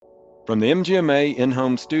From the MGMA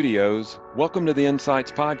in-home studios, welcome to the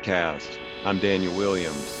Insights Podcast. I'm Daniel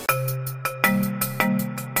Williams.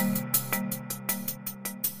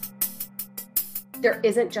 There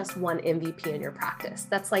isn't just one MVP in your practice.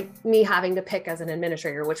 That's like me having to pick as an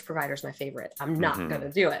administrator which provider is my favorite. I'm not going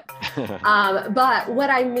to do it. But what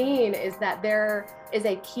I mean is that there is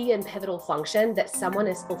a key and pivotal function that someone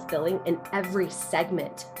is fulfilling in every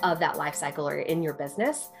segment of that life cycle or in your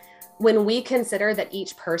business. When we consider that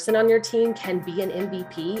each person on your team can be an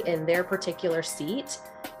MVP in their particular seat,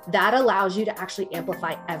 that allows you to actually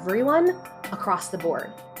amplify everyone across the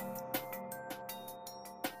board.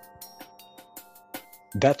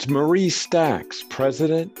 That's Marie Stacks,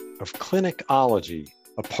 president of Clinicology,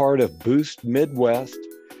 a part of Boost Midwest,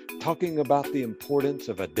 talking about the importance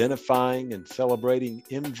of identifying and celebrating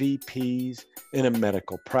MVPs in a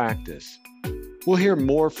medical practice. We'll hear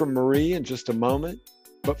more from Marie in just a moment,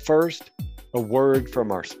 but first, a word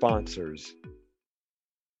from our sponsors.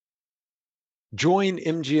 Join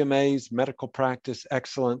MGMA's Medical Practice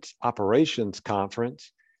Excellence Operations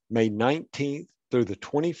Conference, May 19th through the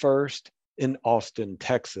 21st in Austin,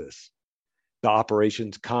 Texas. The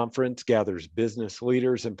Operations Conference gathers business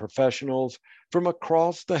leaders and professionals from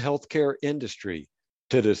across the healthcare industry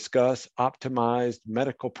to discuss optimized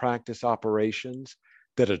medical practice operations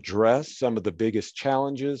that address some of the biggest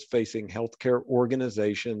challenges facing healthcare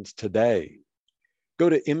organizations today. Go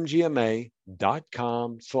to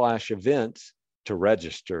mgma.com/events to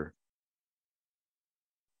register.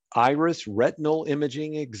 Iris retinal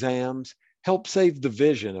imaging exams help save the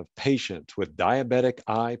vision of patients with diabetic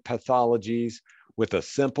eye pathologies with a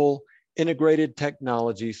simple, integrated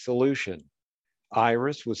technology solution.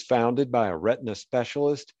 Iris was founded by a retina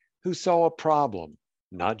specialist who saw a problem,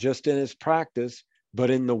 not just in his practice, but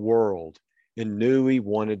in the world, and knew he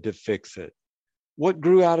wanted to fix it. What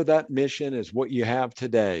grew out of that mission is what you have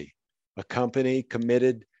today, a company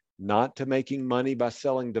committed not to making money by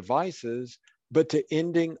selling devices, but to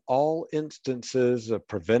ending all instances of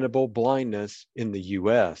preventable blindness in the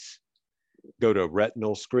U.S. Go to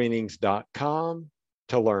retinalscreenings.com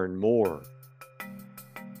to learn more.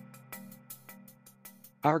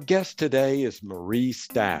 Our guest today is Marie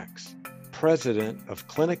Stacks, president of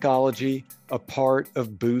Clinicology, a part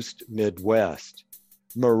of Boost Midwest.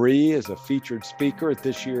 Marie is a featured speaker at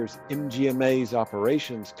this year's MGMA's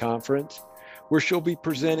Operations Conference, where she'll be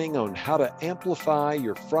presenting on how to amplify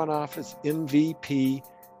your front office MVP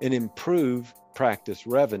and improve practice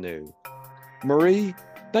revenue. Marie,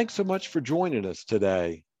 thanks so much for joining us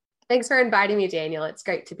today. Thanks for inviting me, Daniel. It's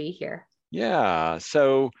great to be here. Yeah,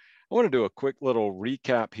 so I want to do a quick little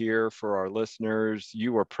recap here for our listeners.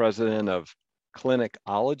 You are president of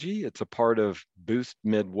Clinicology. It's a part of Boost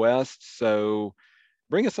Midwest. So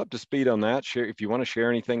bring us up to speed on that. Share if you want to share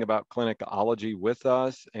anything about Clinicology with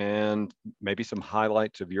us and maybe some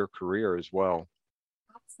highlights of your career as well.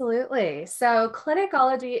 Absolutely. So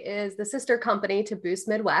Clinicology is the sister company to Boost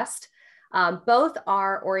Midwest. Both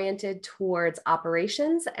are oriented towards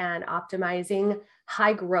operations and optimizing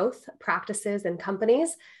high growth practices and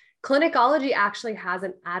companies. Clinicology actually has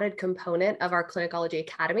an added component of our Clinicology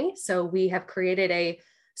Academy. So we have created a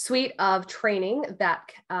suite of training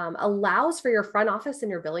that allows for your front office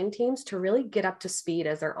and your billing teams to really get up to speed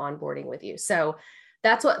as they're onboarding with you. So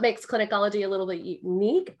that's what makes Clinicology a little bit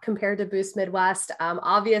unique compared to Boost Midwest.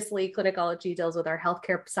 Obviously, Clinicology deals with our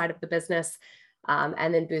healthcare side of the business,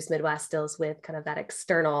 and then Boost Midwest deals with kind of that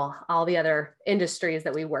external, all the other industries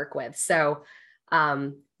that we work with. So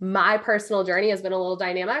my personal journey has been a little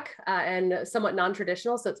dynamic and somewhat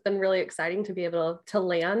non-traditional. So it's been really exciting to be able to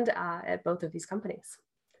land at both of these companies.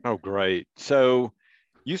 Oh, great. So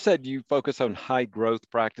you said you focus on high growth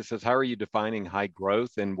practices. How are you defining high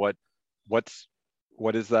growth and what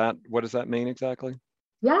is that? What does that mean exactly?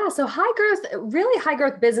 Yeah, so really high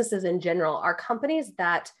growth businesses in general are companies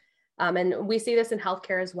that, and we see this in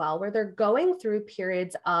healthcare as well, where they're going through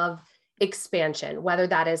periods of expansion, whether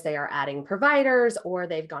that is they are adding providers or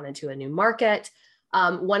they've gone into a new market.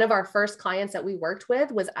 One of our first clients that we worked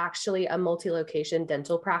with was actually a multi-location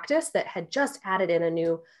dental practice that had just added in a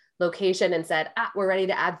new location and said, we're ready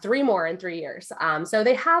to add 3 more in 3 years. So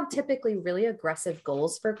they have typically really aggressive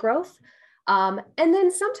goals for growth. And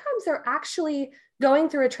then sometimes they're actually going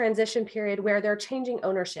through a transition period where they're changing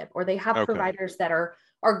ownership, or they have providers that are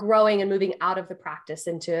growing and moving out of the practice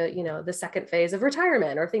into, the second phase of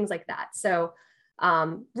retirement or things like that. So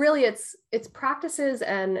really it's practices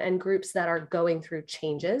and groups that are going through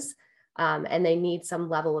changes, and they need some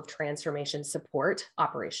level of transformation support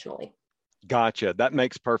operationally. Gotcha. That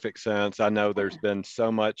makes perfect sense. I know there's been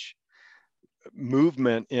so much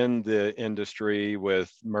movement in the industry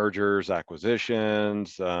with mergers,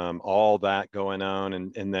 acquisitions, all that going on.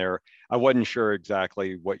 And there, I wasn't sure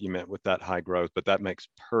exactly what you meant with that high growth, but that makes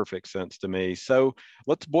perfect sense to me. So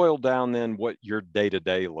let's boil down then what your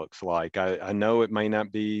day-to-day looks like. I know it may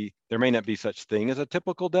not be, there may not be such thing as a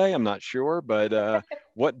typical day. I'm not sure, but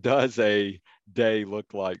what does a day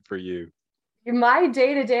look like for you? My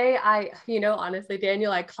day to day, honestly,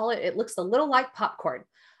 Daniel, I call it, it looks a little like popcorn,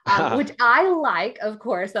 which I like, of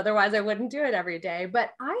course, otherwise I wouldn't do it every day.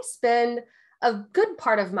 But I spend a good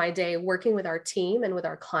part of my day working with our team and with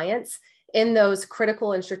our clients in those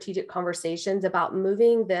critical and strategic conversations about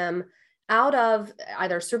moving them out of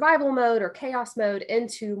either survival mode or chaos mode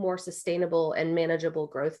into more sustainable and manageable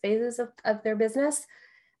growth phases of their business.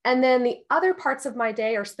 And then the other parts of my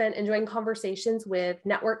day are spent enjoying conversations with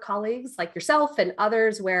network colleagues like yourself and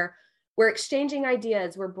others where we're exchanging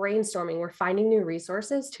ideas, we're brainstorming, we're finding new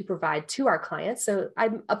resources to provide to our clients. So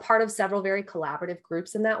I'm a part of several very collaborative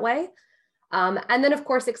groups in that way. And then, of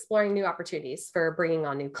course, exploring new opportunities for bringing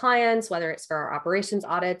on new clients, whether it's for our operations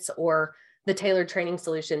audits or the tailored training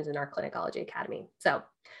solutions in our Clinicology Academy. So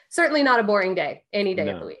certainly not a boring day, any day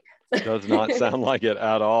of the No, week. does not sound like it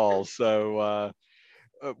at all. So,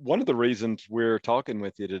 one of the reasons we're talking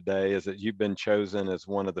with you today is that you've been chosen as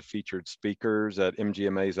one of the featured speakers at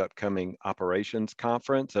MGMA's upcoming operations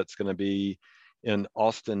conference. That's going to be in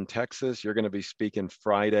Austin, Texas. You're going to be speaking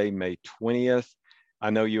Friday, May 20th.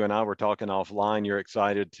 I know you and I were talking offline. You're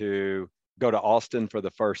excited to go to Austin for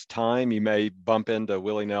the first time. You may bump into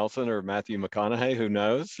Willie Nelson or Matthew McConaughey, who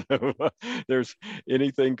knows? There's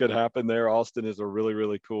anything could happen there. Austin is a really,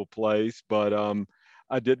 really cool place. But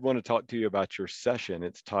I did want to talk to you about your session.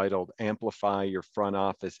 It's titled Amplify Your Front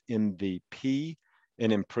Office MVP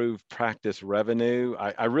and Improve Practice Revenue.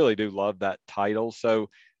 I really do love that title. So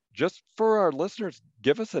just for our listeners,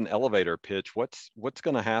 give us an elevator pitch. What's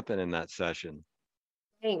going to happen in that session?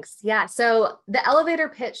 Thanks. Yeah. So the elevator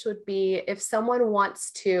pitch would be if someone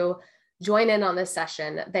wants to join in on this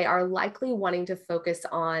session, they are likely wanting to focus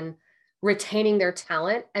on retaining their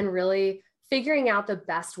talent and really figuring out the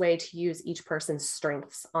best way to use each person's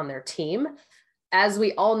strengths on their team. As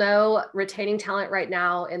we all know, retaining talent right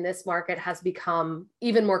now in this market has become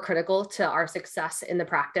even more critical to our success in the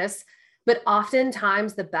practice. But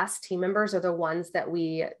oftentimes, the best team members are the ones that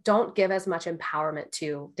we don't give as much empowerment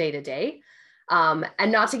to day to day.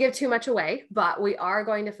 And not to give too much away, but we are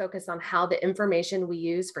going to focus on how the information we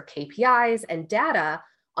use for KPIs and data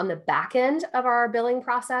on the back end of our billing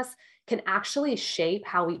process can actually shape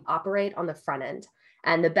how we operate on the front end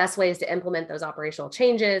and the best ways to implement those operational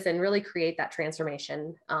changes and really create that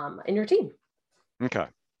transformation in your team. Okay.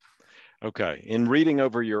 Okay. In reading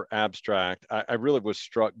over your abstract, I really was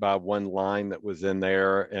struck by one line that was in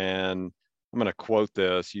there, and I'm going to quote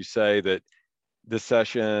this. You say that this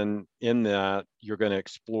session, in that you're going to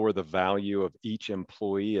explore the value of each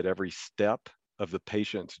employee at every step of the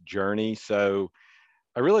patient's journey. So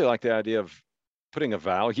I really like the idea of putting a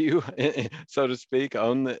value, so to speak,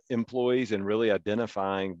 on the employees and really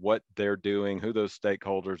identifying what they're doing, who those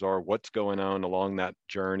stakeholders are, what's going on along that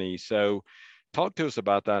journey. So talk to us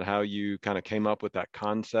about that, how you kind of came up with that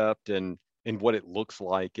concept and what it looks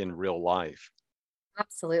like in real life.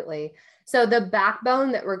 Absolutely. So the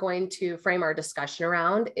backbone that we're going to frame our discussion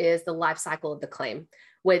around is the life cycle of the claim,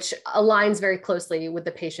 which aligns very closely with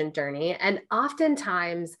the patient journey. And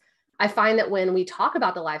oftentimes, I find that when we talk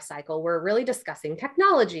about the life cycle, we're really discussing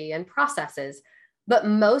technology and processes. But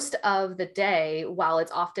most of the day, while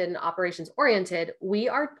it's often operations oriented, we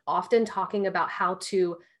are often talking about how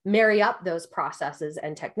to marry up those processes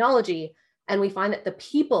and technology. And we find that the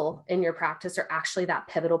people in your practice are actually that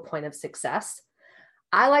pivotal point of success.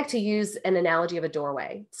 I like to use an analogy of a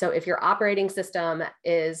doorway. So if your operating system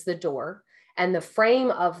is the door and the frame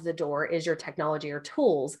of the door is your technology or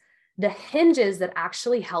tools, the hinges that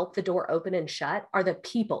actually help the door open and shut are the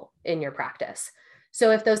people in your practice.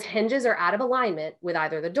 So if those hinges are out of alignment with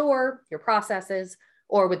either the door, your processes,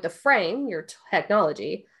 or with the frame, your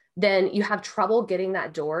technology, then you have trouble getting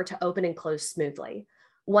that door to open and close smoothly.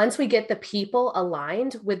 Once we get the people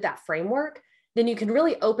aligned with that framework, then you can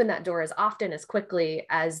really open that door as often, as quickly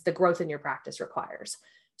as the growth in your practice requires.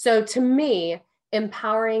 So to me,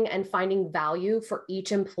 empowering and finding value for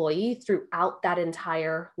each employee throughout that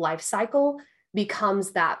entire life cycle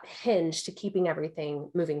becomes that hinge to keeping everything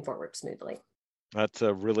moving forward smoothly. That's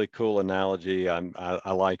a really cool analogy.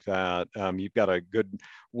 I like that. You've got a good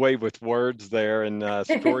way with words there and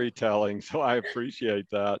storytelling, so I appreciate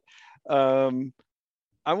that. Um,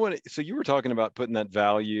 so you were talking about putting that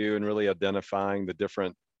value and really identifying the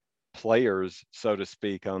different players, so to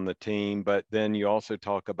speak, on the team, but then you also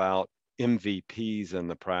talk about MVPs in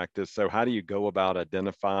the practice. So how do you go about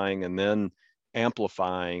identifying and then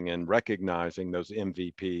amplifying and recognizing those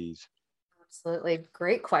MVPs? Absolutely.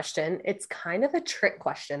 Great question. It's kind of a trick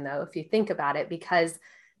question, though, if you think about it, because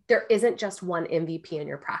there isn't just one MVP in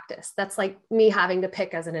your practice. That's like me having to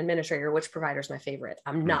pick as an administrator which provider is my favorite.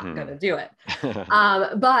 I'm not going to do it.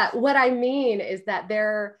 But what I mean is that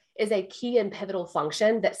there is a key and pivotal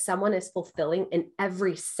function that someone is fulfilling in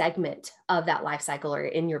every segment of that life cycle or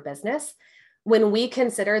in your business. When we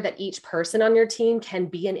consider that each person on your team can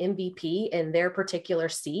be an MVP in their particular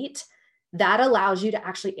seat, that allows you to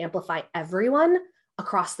actually amplify everyone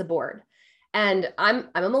across the board. And I'm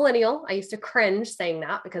a millennial. I used to cringe saying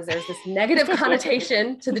that because there's this negative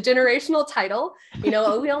connotation to the generational title. We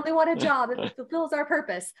only want a job that fulfills our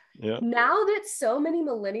purpose. Yeah. Now that so many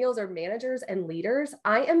millennials are managers and leaders,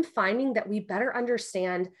 I am finding that we better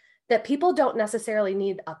understand that people don't necessarily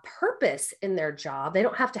need a purpose in their job. They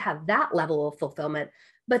don't have to have that level of fulfillment,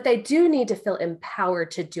 but they do need to feel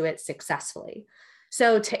empowered to do it successfully.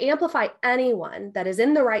 So to amplify anyone that is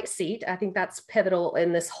in the right seat, I think that's pivotal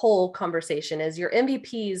in this whole conversation, is your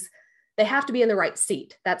MVPs, they have to be in the right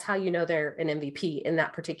seat. That's how you know they're an MVP in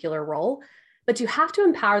that particular role. But you have to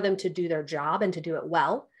empower them to do their job and to do it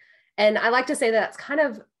well. And I like to say that's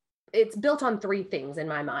it's built on three things in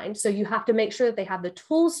my mind. So you have to make sure that they have the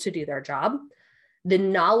tools to do their job, the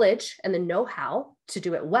knowledge and the know-how to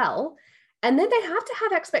do it well. And then they have to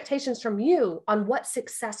have expectations from you on what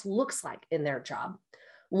success looks like in their job.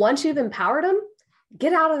 Once you've empowered them,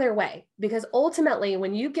 get out of their way, because ultimately,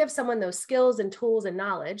 when you give someone those skills and tools and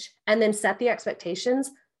knowledge and then set the expectations,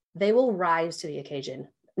 they will rise to the occasion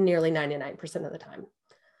nearly 99% of the time.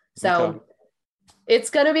 So it's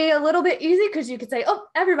going to be a little bit easy because you could say, oh,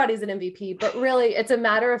 everybody's an MVP, but really it's a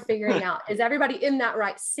matter of figuring out, is everybody in that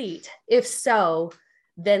right seat? If so,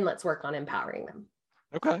 then let's work on empowering them.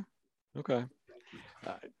 Okay.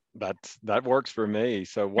 That works for me.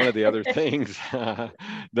 So one of the other things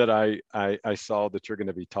that I saw that you're going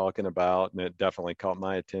to be talking about, and it definitely caught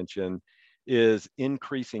my attention, is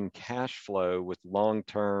increasing cash flow with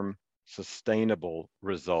long-term sustainable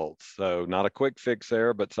results. So not a quick fix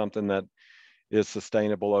there, but something that is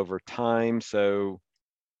sustainable over time. So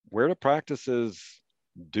where do practices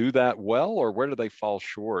do that well, or where do they fall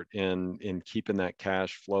short in keeping that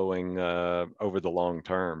cash flowing over the long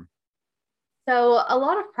term? So a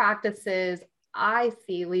lot of practices I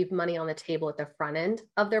see leave money on the table at the front end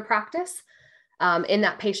of their practice in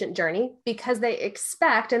that patient journey, because they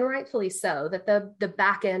expect, and rightfully so, that the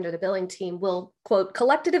back end or the billing team will, quote,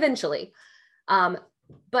 collect it eventually.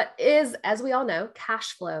 But as we all know,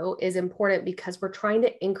 cash flow is important because we're trying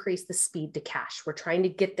to increase the speed to cash. We're trying to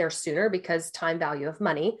get there sooner because time value of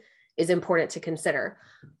money is important to consider.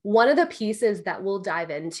 One of the pieces that we'll dive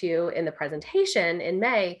into in the presentation in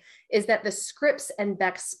May is that the scripts and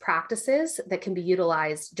best practices that can be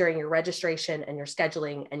utilized during your registration and your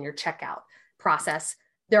scheduling and your checkout process,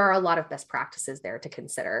 there are a lot of best practices there to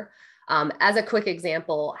consider. As a quick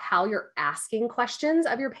example, how you're asking questions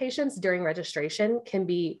of your patients during registration can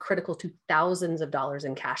be critical to thousands of dollars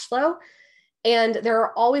in cash flow. And there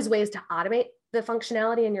are always ways to automate the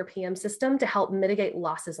functionality in your PM system to help mitigate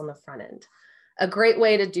losses on the front end. A great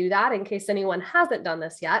way to do that, in case anyone hasn't done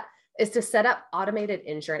this yet, is to set up automated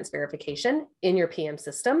insurance verification in your PM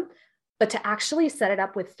system, but to actually set it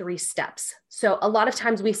up with 3 steps. So a lot of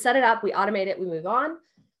times we set it up, we automate it, we move on.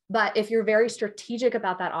 But if you're very strategic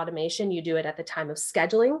about that automation, you do it at the time of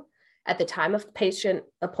scheduling, at the time of patient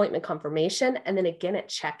appointment confirmation, and then again at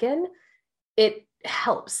check-in. It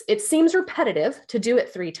helps. It seems repetitive to do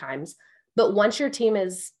it 3 times, but once your team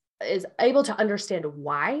is able to understand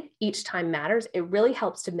why each time matters, it really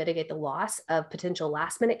helps to mitigate the loss of potential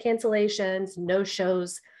last-minute cancellations,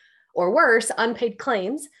 no-shows, or worse, unpaid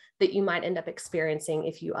claims that you might end up experiencing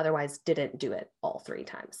if you otherwise didn't do it all 3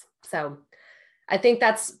 times. So I think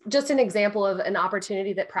that's just an example of an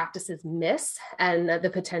opportunity that practices miss, and the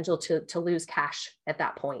potential to lose cash at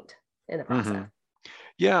that point in the process. Mm-hmm.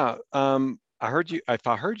 Yeah. I heard you, if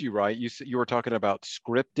I heard you right, you were talking about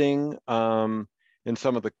scripting and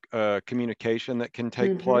some of the communication that can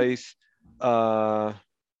take place.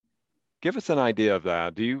 Give us an idea of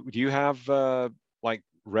that. Do you have like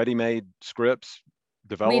ready-made scripts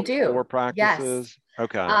developed for practices? Yes.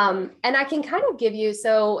 Okay. And I can kind of give you,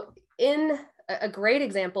 so in a great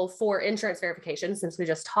example for insurance verification, since we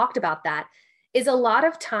just talked about that, is a lot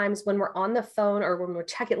of times when we're on the phone or when we're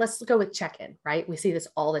checking, let's go with check-in, right? We see this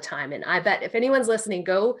all the time. And I bet if anyone's listening,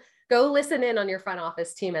 go listen in on your front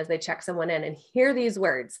office team as they check someone in and hear these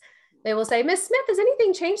words. They will say, Miss Smith, has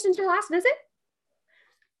anything changed since your last visit?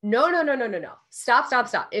 No, no, no, no, no, no. Stop, stop,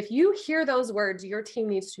 stop. If you hear those words, your team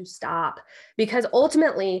needs to stop, because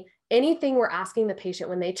ultimately anything we're asking the patient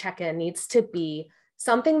when they check in needs to be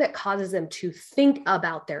something that causes them to think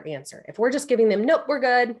about their answer. If we're just giving them, nope, we're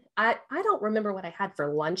good. I don't remember what I had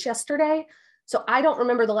for lunch yesterday. So I don't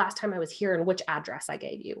remember the last time I was here and which address I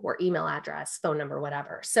gave you, or email address, phone number,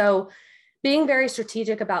 whatever. So being very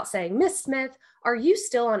strategic about saying, Miss Smith, are you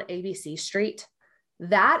still on ABC Street?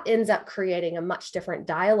 That ends up creating a much different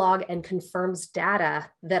dialogue and confirms data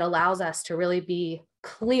that allows us to really be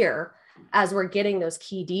clear as we're getting those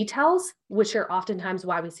key details, which are oftentimes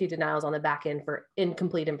why we see denials on the back end for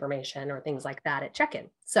incomplete information or things like that at check-in.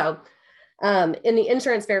 So in the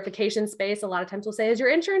insurance verification space, a lot of times we'll say, has your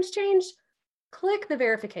insurance changed? Click the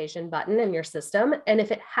verification button in your system. And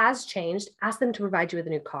if it has changed, ask them to provide you with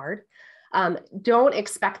a new card. Don't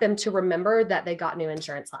expect them to remember that they got new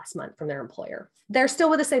insurance last month from their employer. They're still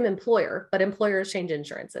with the same employer, but employers change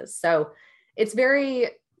insurances. So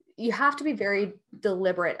you have to be very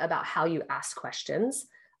deliberate about how you ask questions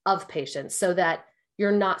of patients so that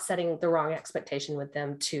you're not setting the wrong expectation with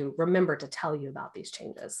them to remember to tell you about these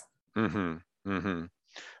changes. Mm-hmm. Mm-hmm.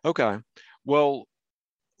 Okay. Well,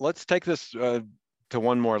 let's take this to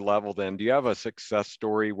one more level then. Do you have a success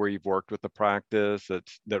story where you've worked with a practice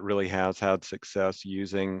that really has had success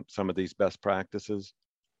using some of these best practices?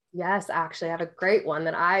 Yes, actually, I have a great one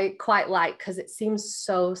that I quite like because it seems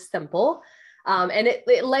so simple. And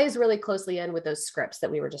it lays really closely in with those scripts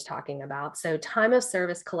that we were just talking about. So time of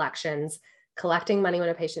service collections, collecting money when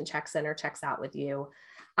a patient checks in or checks out with you.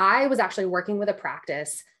 I was actually working with a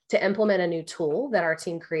practice to implement a new tool that our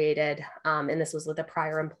team created. And this was with a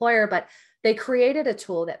prior employer, but they created a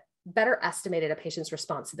tool that better estimated a patient's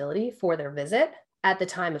responsibility for their visit at the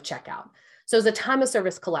time of checkout. So it was a time of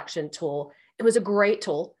service collection tool. It was a great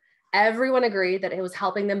tool. Everyone agreed that it was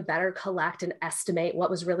helping them better collect and estimate what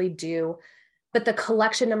was really due, but the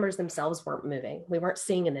collection numbers themselves weren't moving. We weren't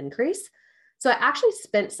seeing an increase. So I actually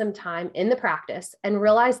spent some time in the practice and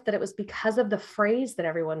realized that it was because of the phrase that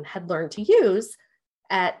everyone had learned to use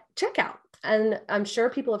at checkout. And I'm sure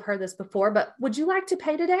people have heard this before, but would you like to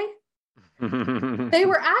pay today? They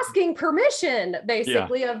were asking permission,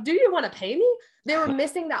 basically, of, do you want to pay me? They were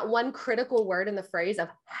missing that one critical word in the phrase of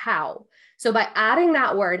how. So by adding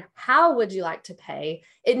that word, how would you like to pay?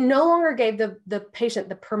 It no longer gave the patient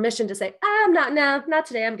the permission to say, not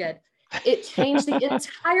today, I'm good. It changed the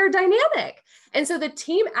entire dynamic. And so the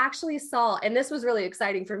team actually saw, and this was really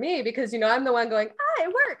exciting for me because, I'm the one going,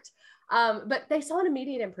 it worked. But they saw an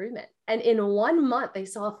immediate improvement. And in 1 month, they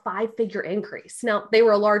saw a 5-figure increase. Now, they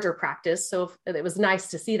were a larger practice, so it was nice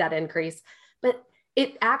to see that increase. But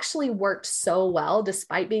it actually worked so well,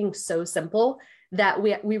 despite being so simple, that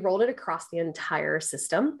we rolled it across the entire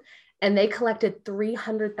system. And they collected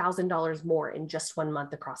 $300,000 more in just 1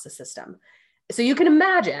 month across the system. So you can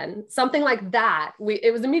imagine something like that.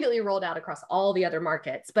 It was immediately rolled out across all the other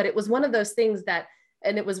markets, but it was one of those things that,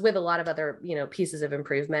 and it was with a lot of other, pieces of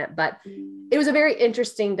improvement, but it was a very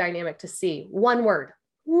interesting dynamic to see. One word,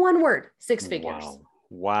 6 figures.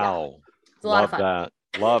 Wow. Yeah. It's a lot of fun.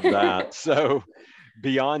 Love that. So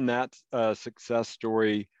beyond that success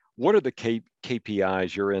story, what are the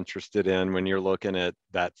KPIs you're interested in when you're looking at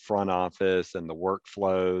that front office and the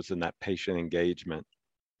workflows and that patient engagement?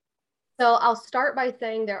 So I'll start by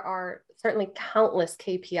saying there are certainly countless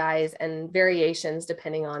KPIs and variations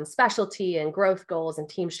depending on specialty and growth goals and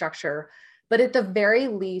team structure. But at the very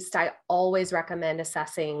least, I always recommend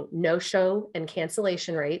assessing no-show and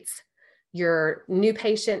cancellation rates, your new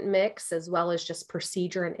patient mix, as well as just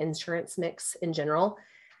procedure and insurance mix in general.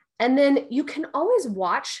 And then you can always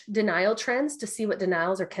watch denial trends to see what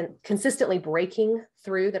denials are consistently breaking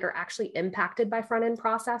through that are actually impacted by front-end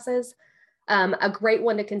processes. A great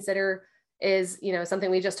one to consider is,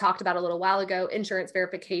 something we just talked about a little while ago, insurance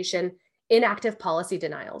verification, inactive policy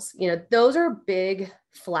denials. Those are big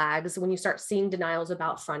flags when you start seeing denials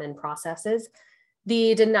about front-end processes.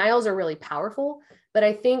 The denials are really powerful, but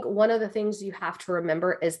I think one of the things you have to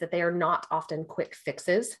remember is that they are not often quick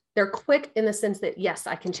fixes. They're quick in the sense that, yes,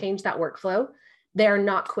 I can change that workflow. They are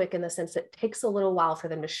not quick in the sense that it takes a little while for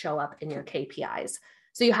them to show up in your KPIs.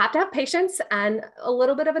 So you have to have patience and a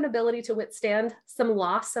little bit of an ability to withstand some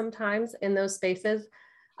loss sometimes in those spaces.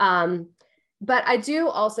 But I do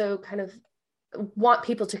also kind of want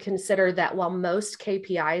people to consider that while most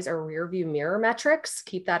KPIs are rear view mirror metrics,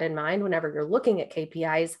 keep that in mind whenever you're looking at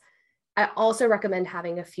KPIs. I also recommend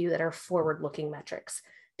having a few that are forward-looking metrics,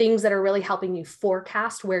 things that are really helping you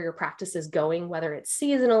forecast where your practice is going, whether it's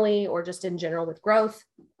seasonally or just in general with growth.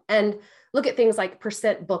 And look at things like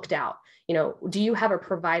percent booked out. Do you have a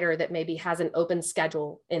provider that maybe has an open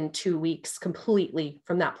schedule in 2 weeks completely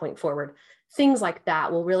from that point forward? Things like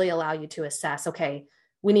that will really allow you to assess, okay,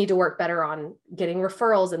 we need to work better on getting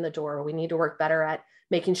referrals in the door. We need to work better at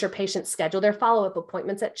making sure patients schedule their follow-up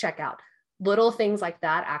appointments at checkout. Little things like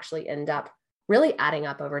that actually end up really adding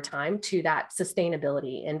up over time to that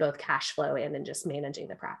sustainability in both cash flow and in just managing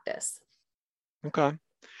the practice. Okay.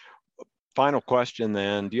 Final question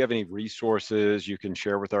then. Do you have any resources you can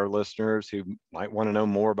share with our listeners who might want to know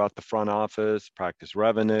more about the front office, practice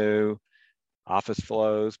revenue, office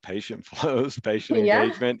flows, patient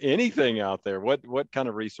engagement, anything out there? What kind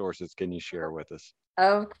of resources can you share with us?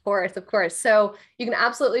 Of course. So you can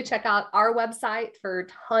absolutely check out our website for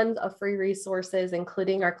tons of free resources,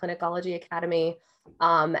 including our Clinicology Academy.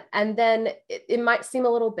 And then it might seem a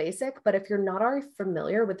little basic, but if you're not already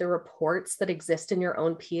familiar with the reports that exist in your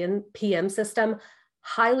own PM system,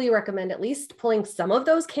 highly recommend at least pulling some of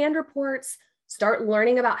those canned reports, start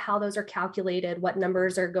learning about how those are calculated, what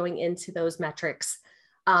numbers are going into those metrics.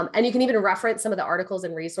 And you can even reference some of the articles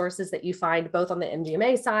and resources that you find both on the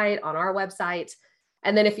MGMA site, on our website.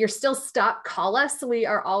 And then if you're still stuck, call us. We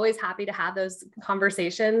are always happy to have those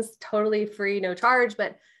conversations, totally free, no charge,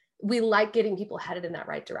 but we like getting people headed in that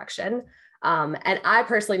right direction. And I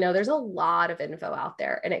personally know there's a lot of info out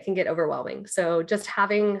there and it can get overwhelming. So just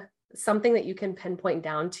having something that you can pinpoint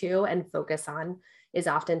down to and focus on is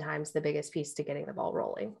oftentimes the biggest piece to getting the ball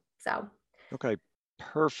rolling. So. Okay,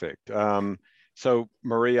 perfect. So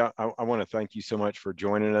Maria, I want to thank you so much for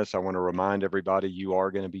joining us. I want to remind everybody you are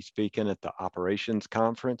going to be speaking at the Operations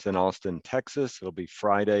Conference in Austin, Texas. It'll be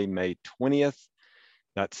Friday, May 20th.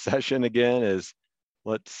 That session again is,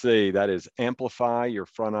 that is Amplify Your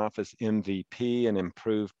Front Office MVP and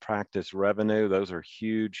Improve Practice Revenue. Those are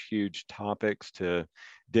huge, huge topics to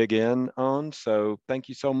dig in on. So thank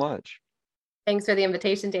you so much. Thanks for the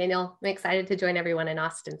invitation, Daniel. I'm excited to join everyone in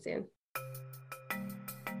Austin soon.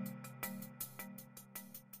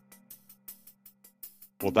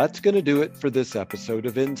 Well, that's going to do it for this episode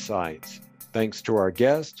of Insights. Thanks to our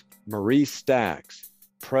guest, Marie Stacks,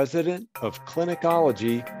 President of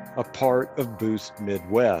Clinicology, a part of Boost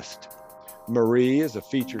Midwest. Marie is a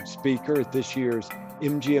featured speaker at this year's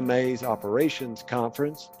MGMA's Operations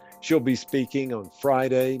Conference. She'll be speaking on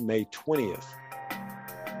Friday, May 20th.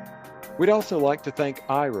 We'd also like to thank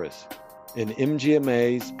Iris and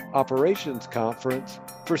MGMA's Operations Conference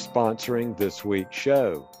for sponsoring this week's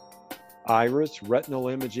show. Iris retinal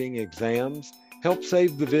imaging exams help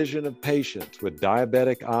save the vision of patients with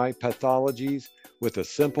diabetic eye pathologies with a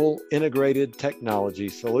simple integrated technology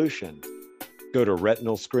solution. Go to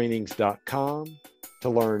retinalscreenings.com to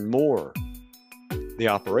learn more. The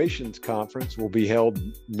Operations Conference will be held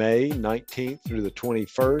May 19th through the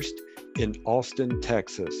 21st in Austin,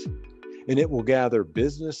 Texas, and it will gather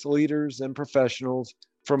business leaders and professionals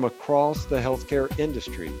from across the healthcare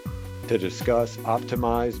industry to discuss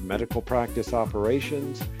optimized medical practice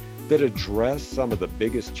operations that address some of the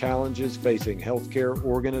biggest challenges facing healthcare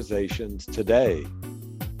organizations today.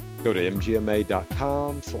 Go to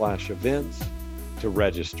mgma.com/events to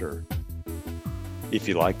register. If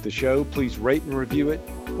you like the show, please rate and review it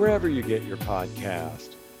wherever you get your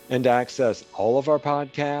podcast. And to access all of our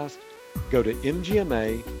podcasts, go to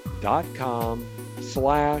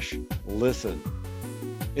mgma.com/listen.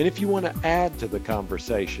 And if you want to add to the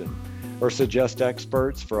conversation or suggest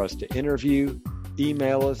experts for us to interview,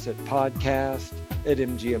 email us at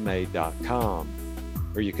podcast@mgma.com.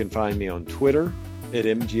 Or you can find me on Twitter at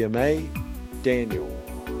MGMA Daniel.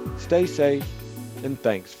 Stay safe, and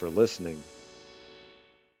thanks for listening.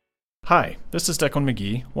 Hi, this is Declan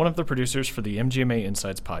McGee, one of the producers for the MGMA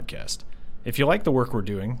Insights podcast. If you like the work we're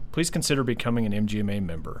doing, please consider becoming an MGMA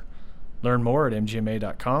member. Learn more at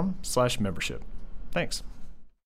mgma.com/membership. Thanks.